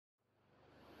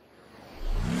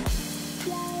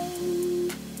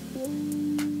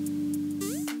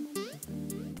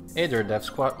Hey there, Dev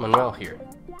Squad, Manuel here.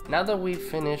 Now that we've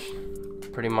finished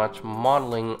pretty much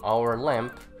modeling our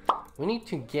lamp, we need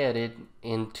to get it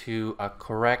into a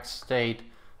correct state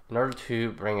in order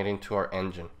to bring it into our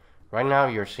engine. Right now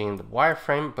you're seeing the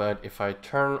wireframe, but if I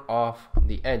turn off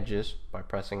the edges by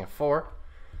pressing F4,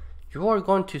 you are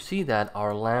going to see that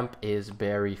our lamp is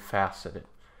very faceted.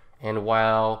 And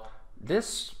while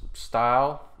this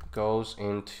style goes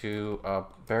into a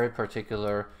very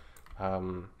particular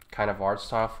kind of art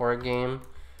style for a game,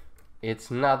 it's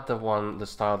not the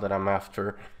style that I'm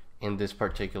after in this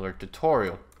particular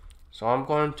tutorial. So I'm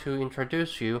going to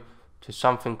introduce you to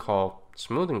something called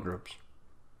smoothing groups.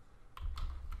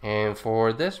 And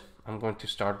for this, I'm going to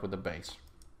start with the base.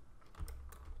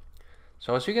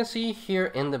 So as you can see here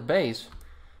in the base,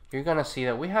 you're gonna see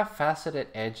that we have faceted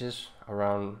edges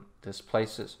around these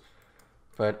places,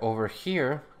 but over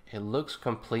here it looks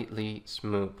completely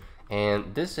smooth.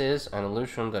 And this is an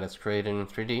illusion that is created in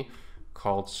 3D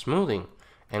called smoothing.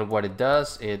 And what it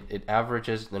does, it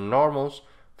averages the normals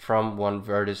from one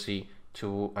vertex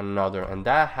to another. And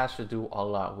that has to do a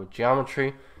lot with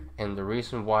geometry and the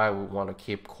reason why we want to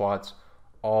keep quads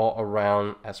all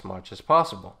around as much as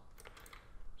possible.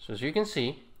 So as you can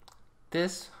see,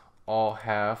 this all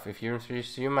have, if you're in 3D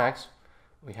Studio Max,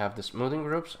 we have the smoothing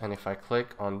groups. And if I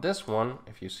click on this one,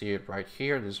 if you see it right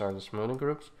here, these are the smoothing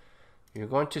groups. You're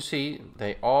going to see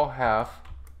they all have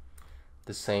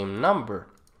the same number.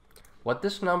 What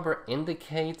this number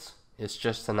indicates is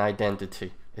just an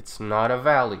identity. It's not a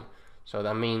value. So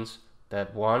that means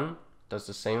that 1 does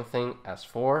the same thing as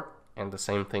 4 and the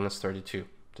same thing as 32.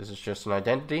 This is just an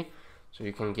identity, so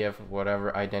you can give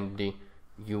whatever identity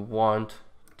you want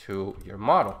to your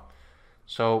model.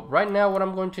 So right now what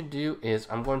I'm going to do is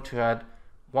I'm going to add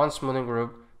one smoothing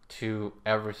group to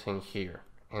everything here,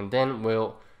 and then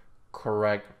we'll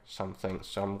correct some things.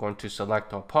 So I'm going to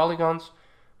select all polygons.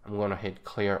 I'm going to hit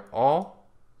clear all.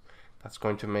 That's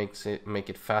going to make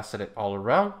it faceted all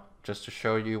around. Just to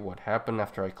show you what happened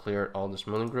after I cleared all the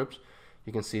smoothing groups,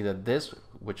 you can see that this,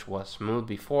 which was smooth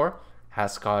before,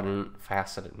 has gotten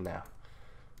faceted now.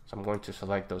 So I'm going to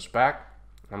select those back.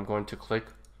 I'm going to click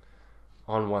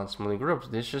on one smoothing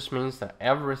group. This just means that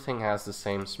everything has the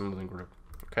same smoothing group.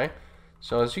 Okay,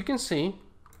 so as you can see,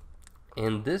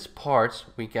 in this parts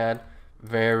we got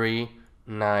very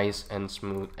nice and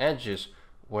smooth edges,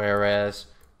 whereas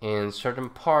in certain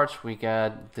parts we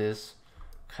got this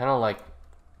kind of like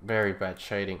very bad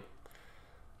shading.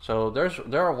 So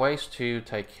there are ways to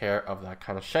take care of that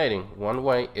kind of shading. One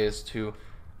way is to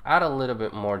add a little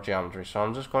bit more geometry. So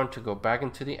I'm just going to go back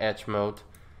into the edge mode,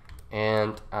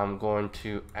 and I'm going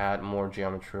to add more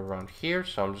geometry around here.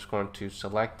 So I'm just going to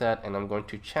select that, and I'm going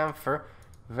to chamfer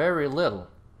very little.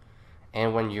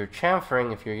 And when you're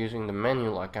chamfering, if you're using the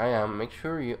menu like I am, make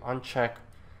sure you uncheck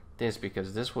this,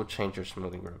 because this will change your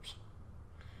smoothing groups.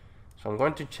 So I'm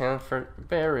going to chamfer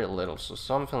very little, so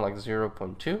something like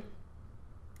 0.2.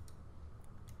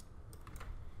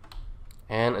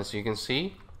 And as you can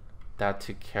see, that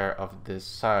took care of this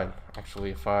side.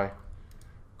 Actually, if I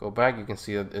go back, you can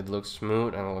see that it looks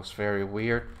smooth and it looks very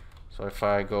weird. So if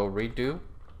I go redo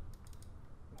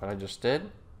what I just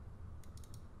did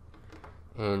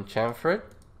and chamfer it,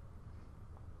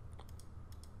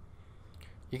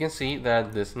 you can see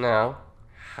that this now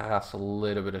has a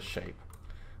little bit of shape.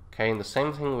 Okay, and the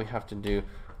same thing we have to do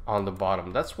on the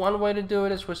bottom. That's one way to do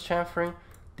it, is with chamfering.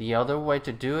 The other way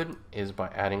to do it is by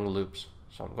adding loops.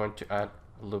 So I'm going to add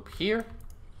a loop here,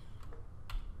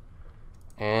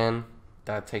 and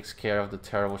that takes care of the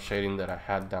terrible shading that I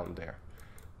had down there.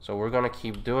 So we're going to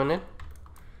keep doing it.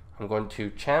 I'm going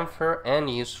to chamfer and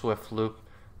use swift loop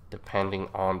depending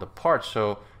on the part.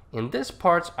 So in this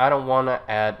parts, I don't want to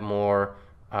add more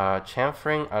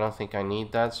chamfering. I don't think I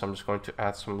need that, so I'm just going to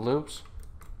add some loops.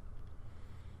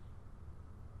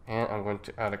 And I'm going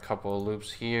to add a couple of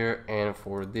loops here, and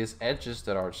for these edges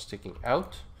that are sticking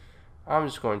out, I'm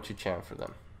just going to chamfer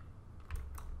them.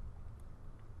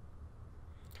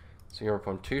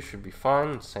 0.2 should be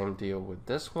fine. Same deal with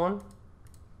this one.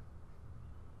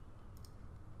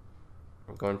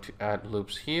 We're going to add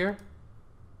loops here.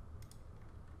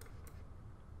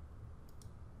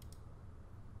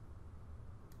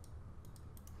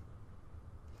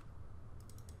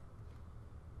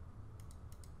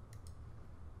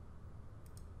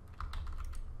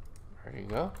 There you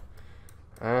go.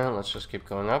 And let's just keep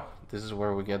going up. This is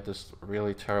where we get this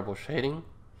really terrible shading.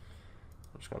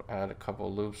 I'm just going to add a couple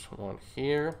of loops, one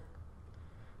here,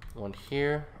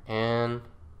 and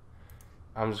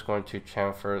I'm just going to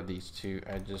chamfer these two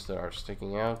edges that are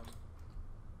sticking out.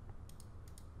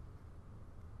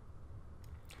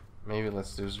 Maybe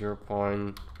let's do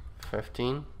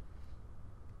 0.15.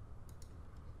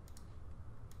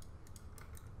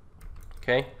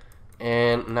 Okay,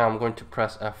 and now I'm going to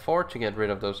press F4 to get rid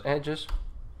of those edges.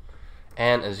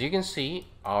 And as you can see,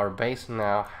 our base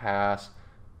now has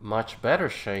much better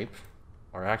shape,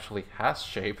 or actually has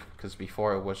shape, because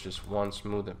before it was just one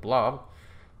smooth blob.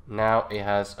 Now it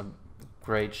has a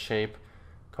great shape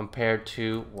compared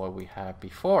to what we had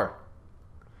before.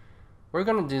 We're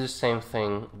going to do the same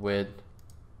thing with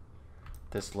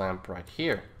this lamp right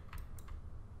here.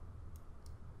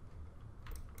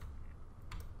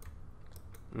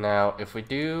 Now if we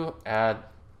do add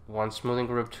one smoothing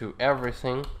group to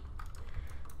everything,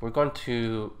 we're going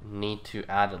to need to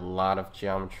add a lot of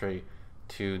geometry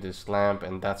to this lamp,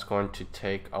 and that's going to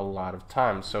take a lot of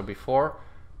time. So before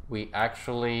we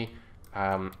actually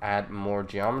add more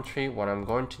geometry, what I'm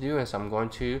going to do is I'm going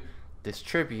to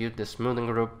distribute the smoothing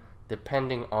group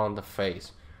depending on the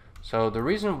face. So the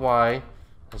reason why,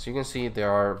 as you can see,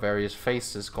 there are various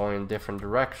faces going in different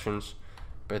directions,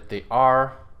 but they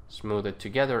are smoothed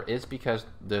together, is because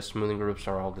the smoothing groups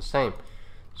are all the same.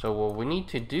 So what we need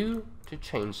to do to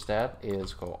change that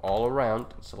is go all around,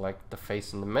 select the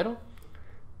face in the middle,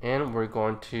 and we're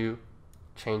going to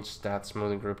change that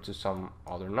smoothing group to some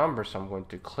other number. So I'm going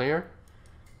to clear,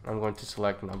 I'm going to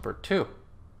select number 2.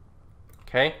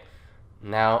 Okay,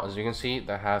 now as you can see,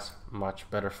 that has much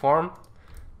better form.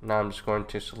 Now I'm just going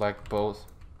to select both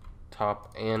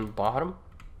top and bottom.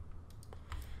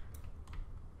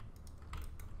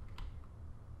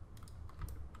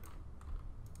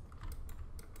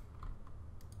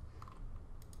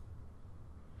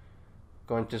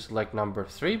 Going to select number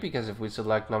 3, because if we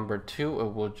select number 2,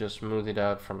 it will just smooth it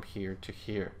out from here to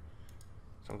here.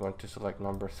 So I'm going to select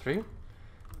number 3,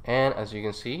 and as you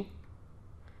can see,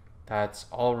 that's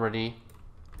already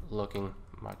looking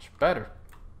much better.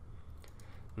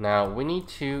 Now we need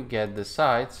to get the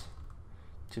sides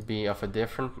to be of a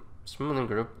different smoothing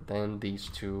group than these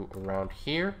two around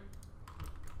here.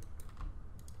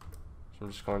 So I'm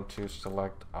just going to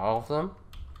select all of them.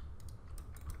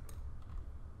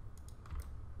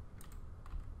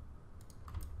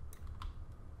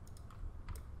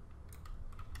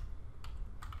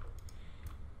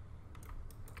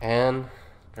 And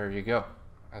there you go.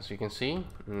 As you can see,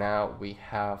 now we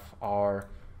have our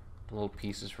little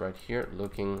pieces right here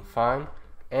looking fine.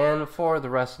 And for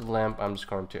the rest of the lamp, I'm just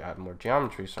going to add more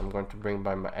geometry. So I'm going to bring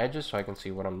by my edges so I can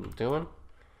see what I'm doing.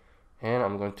 And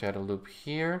I'm going to add a loop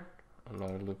here,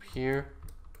 another loop here.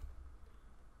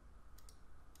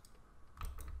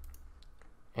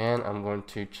 And I'm going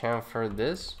to chamfer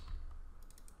this.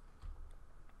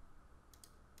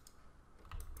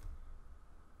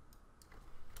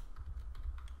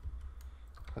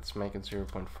 Let's make it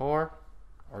 0.4 or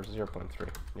 0.3.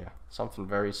 Yeah, something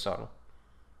very subtle.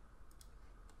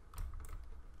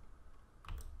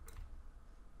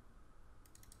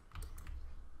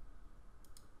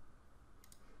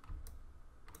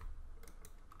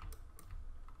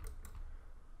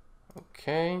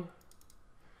 Okay,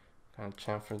 gonna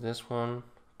chamfer this one,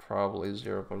 probably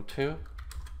 0.2.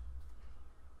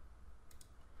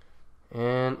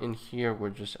 And in here,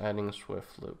 we're just adding a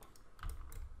swift loop.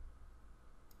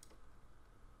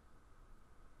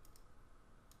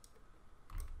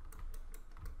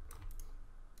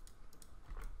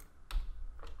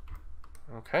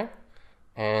 Okay,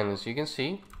 and as you can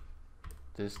see,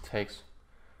 this takes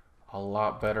a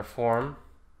lot better form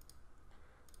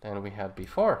than we had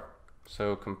before.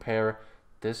 So compare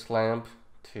this lamp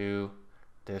to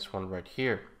this one right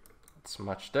here. It's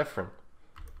much different.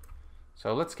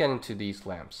 So let's get into these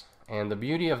lamps. And the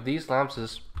beauty of these lamps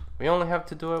is we only have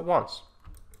to do it once.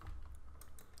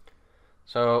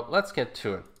 So let's get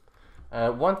to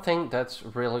it. One thing that's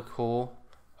really cool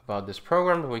about this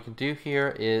program that we can do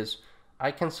here is I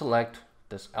can select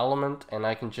this element and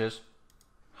I can just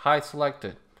hide select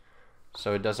it,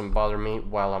 so it doesn't bother me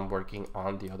while I'm working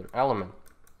on the other element.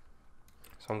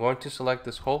 So I'm going to select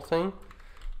this whole thing,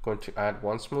 I'm going to add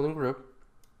one smoothing group,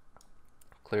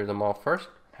 clear them all first,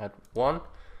 add one,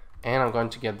 and I'm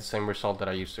going to get the same result that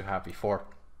I used to have before.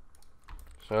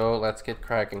 So let's get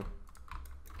cracking.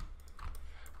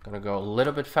 I'm gonna go a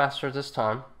little bit faster this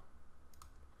time.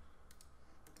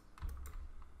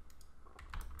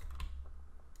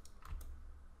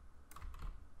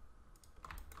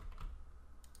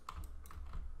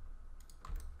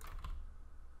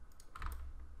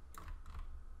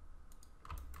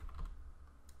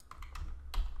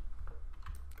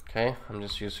 Okay, I'm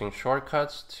just using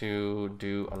shortcuts to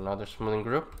do another smoothing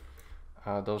group.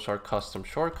 Those are custom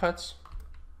shortcuts.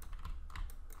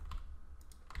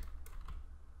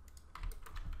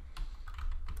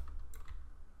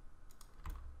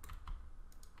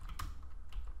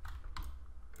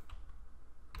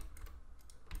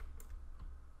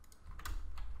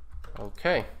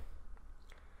 Okay,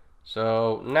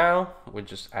 so now we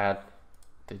just add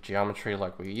the geometry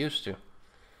like we used to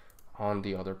on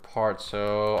the other part.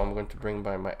 So I'm going to bring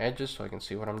by my edges so I can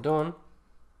see what I'm doing.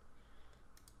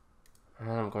 And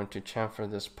I'm going to chamfer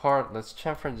this part. Let's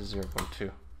chamfer the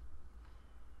 0.2.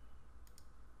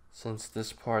 Since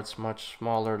this part's much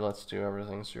smaller, let's do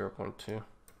everything 0.2.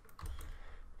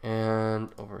 And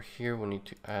over here we need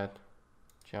to add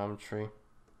geometry.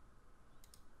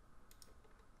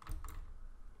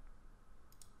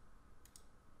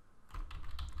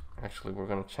 Actually, we're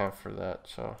going to chamfer that,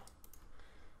 so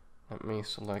let me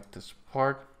select this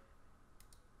part.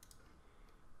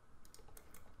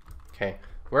 Okay,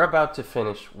 we're about to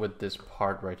finish with this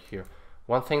part right here.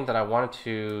 One thing that I wanted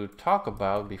to talk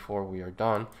about before we are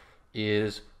done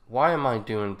is why am I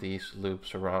doing these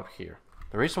loops around here?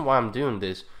 The reason why I'm doing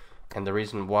this and the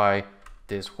reason why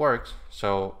this works,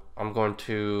 so I'm going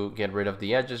to get rid of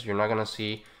the edges. You're not going to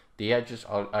see the edges.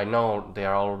 I know they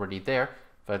are already there,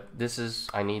 but this is,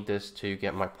 I need this to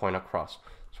get my point across.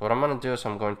 So what I'm going to do is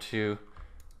I'm going to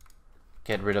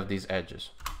get rid of these edges.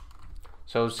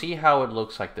 So see how it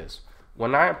looks like this.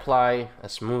 When I apply a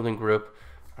smoothing group,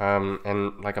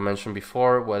 and like I mentioned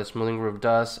before, what a smoothing group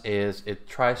does is it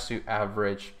tries to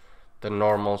average the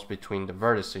normals between the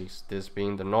vertices, this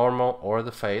being the normal or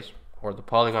the face or the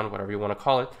polygon, whatever you want to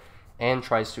call it, and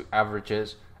tries to average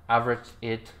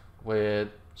it with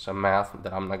some math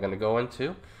that I'm not going to go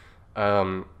into,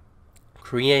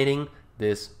 creating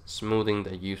this smoothing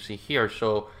that you see here.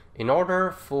 So in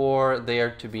order for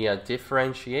there to be a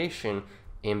differentiation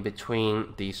in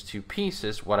between these two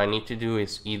pieces, what I need to do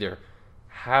is either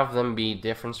have them be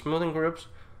different smoothing groups,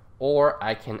 or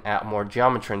I can add more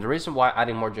geometry. And the reason why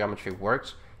adding more geometry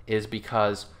works is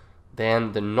because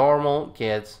then the normal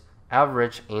gets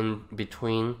average in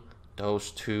between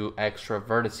those two extra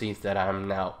vertices that I'm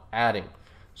now adding.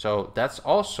 So that's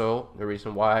also the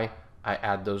reason why I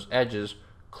add those edges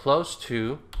close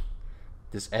to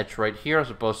this edge right here,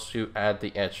 as opposed to add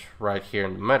the edge right here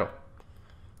in the middle.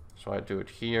 So I do it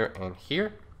here and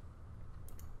here.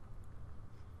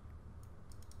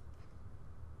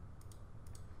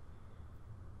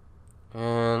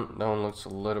 And that one looks a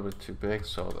little bit too big,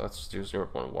 so let's do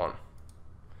 0.1.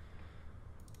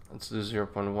 Let's do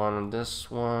 0.1 on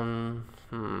this one.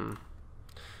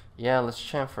 Yeah, let's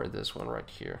chamfer this one right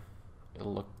here.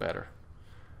 It'll look better.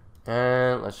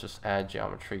 And let's just add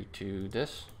geometry to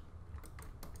this.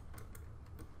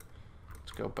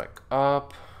 Let's go back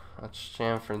up. Let's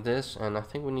chamfer this, and I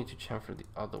think we need to chamfer the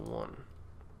other one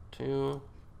too.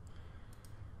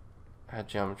 Add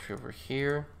geometry over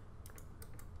here.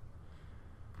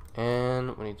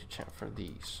 And we need to chamfer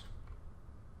these.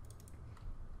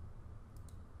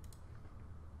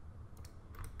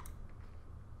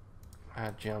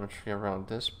 Add geometry around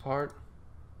this part.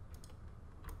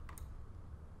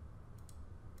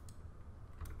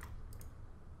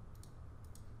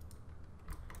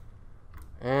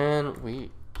 And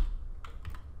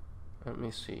let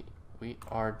me see, we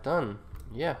are done.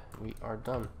 Yeah, we are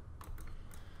done.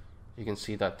 You can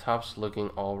see that top's looking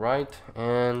all right.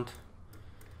 And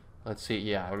let's see,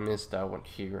 yeah, I missed that one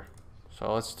here.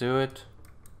 So let's do it.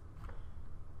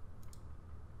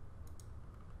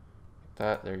 Like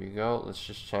that, there you go. Let's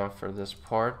just chamfer this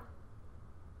part.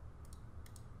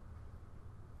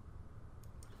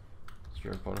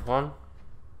 0.1.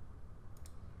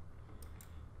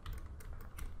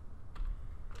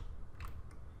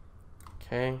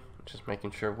 Okay, just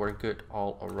making sure we're good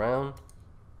all around.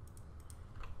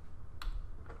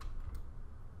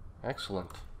 Excellent.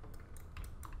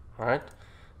 Alright,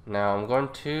 now I'm going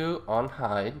to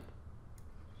unhide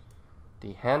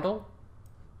the handle.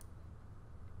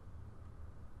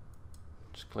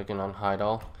 Just clicking on hide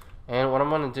all. And what I'm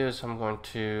going to do is I'm going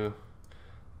to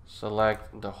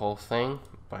select the whole thing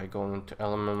by going into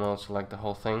element mode, select the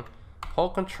whole thing,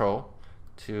 hold control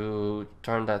to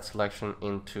turn that selection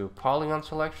into polygon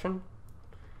selection,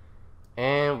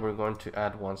 and we're going to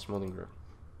add one smoothing group.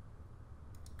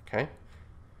 Okay,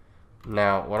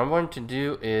 now what I'm going to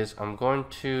do is I'm going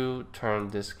to turn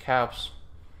this caps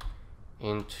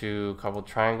into a couple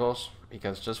triangles,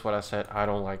 because just what I said, I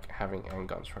don't like having end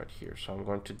guns right here. So I'm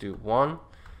going to do one,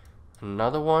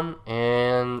 another one,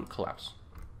 and collapse.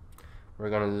 We're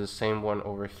going to do the same one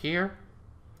over here.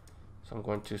 So I'm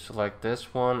going to select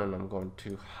this one and I'm going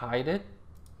to hide it.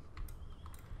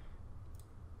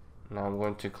 Now I'm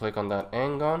going to click on that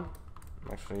end gun.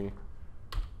 I'm actually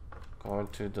going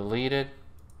to delete it.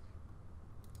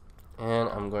 And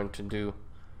I'm going to do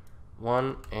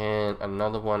one and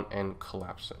another one and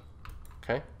collapse it.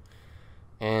 Okay.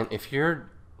 And if you're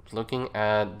looking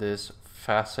at this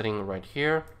faceting right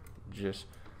here, just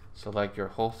select your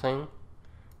whole thing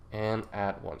and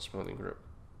add one smoothing group.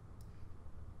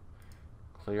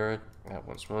 Clear it, add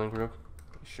one smoothing group,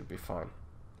 it should be fine.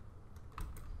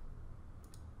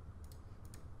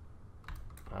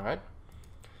 Alright.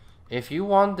 If you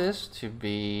want this to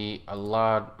be a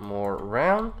lot more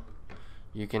round,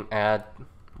 you can add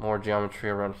more geometry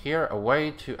around here. A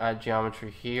way to add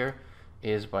geometry here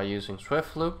is by using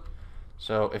Swift Loop.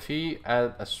 So if you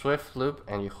add a Swift Loop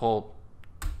and you hold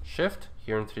Shift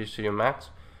here in 3D Studio Max,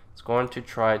 it's going to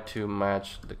try to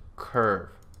match the curve.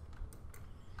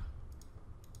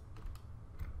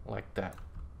 Like that.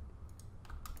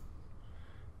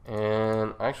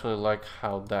 And I actually like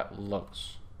how that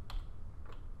looks.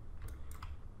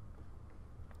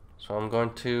 So I'm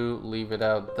going to leave it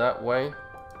out that way.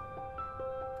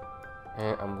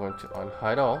 And I'm going to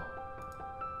unhide all.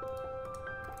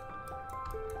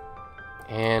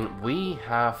 And we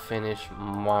have finished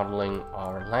modeling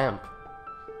our lamp.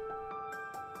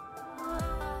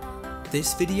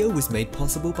 This video was made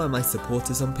possible by my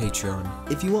supporters on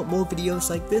Patreon. If you want more videos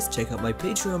like this, check out my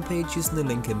Patreon page using the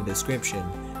link in the description.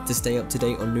 To stay up to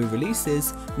date on new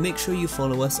releases, make sure you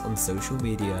follow us on social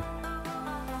media.